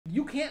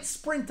You can't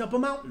sprint up a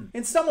mountain.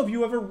 And some of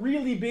you have a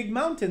really big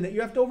mountain that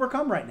you have to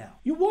overcome right now.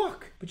 You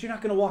walk, but you're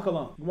not going to walk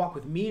alone. You walk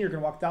with me, and you're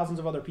going to walk thousands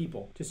of other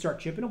people to start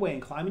chipping away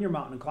and climbing your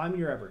mountain and climbing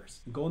your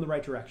Everest and go in the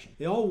right direction.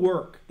 They all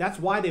work. That's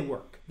why they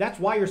work. That's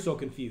why you're so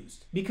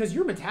confused. Because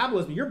your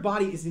metabolism, your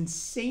body is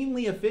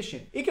insanely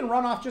efficient. It can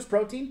run off just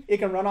protein. It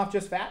can run off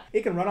just fat.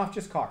 It can run off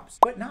just carbs.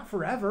 But not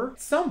forever.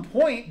 At some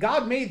point,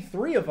 God made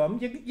 3 of them.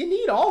 You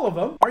need all of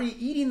them. Are you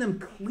eating them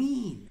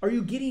clean? Are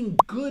you getting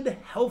good,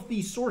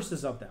 healthy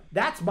sources of them?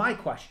 That's my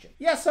question.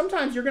 Yeah,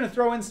 sometimes you're going to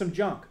throw in some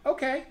junk.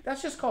 Okay,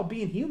 that's just called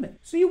being human.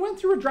 So you went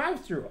through a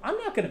drive-through. I'm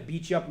not going to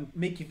beat you up and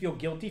make you feel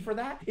guilty for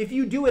that. If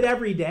you do it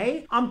every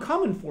day, I'm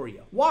coming for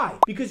you. Why?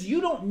 Because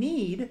you don't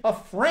need a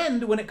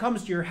friend when it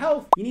comes to your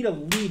health. You need a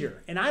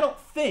leader. And I don't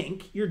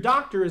think your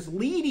doctor is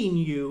leading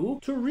you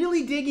to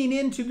really digging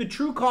into the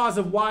true cause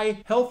of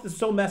why health is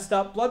so messed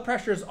up, blood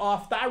pressure is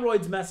off,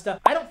 thyroid's messed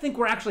up. I don't think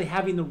we're actually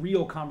having the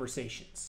real conversations.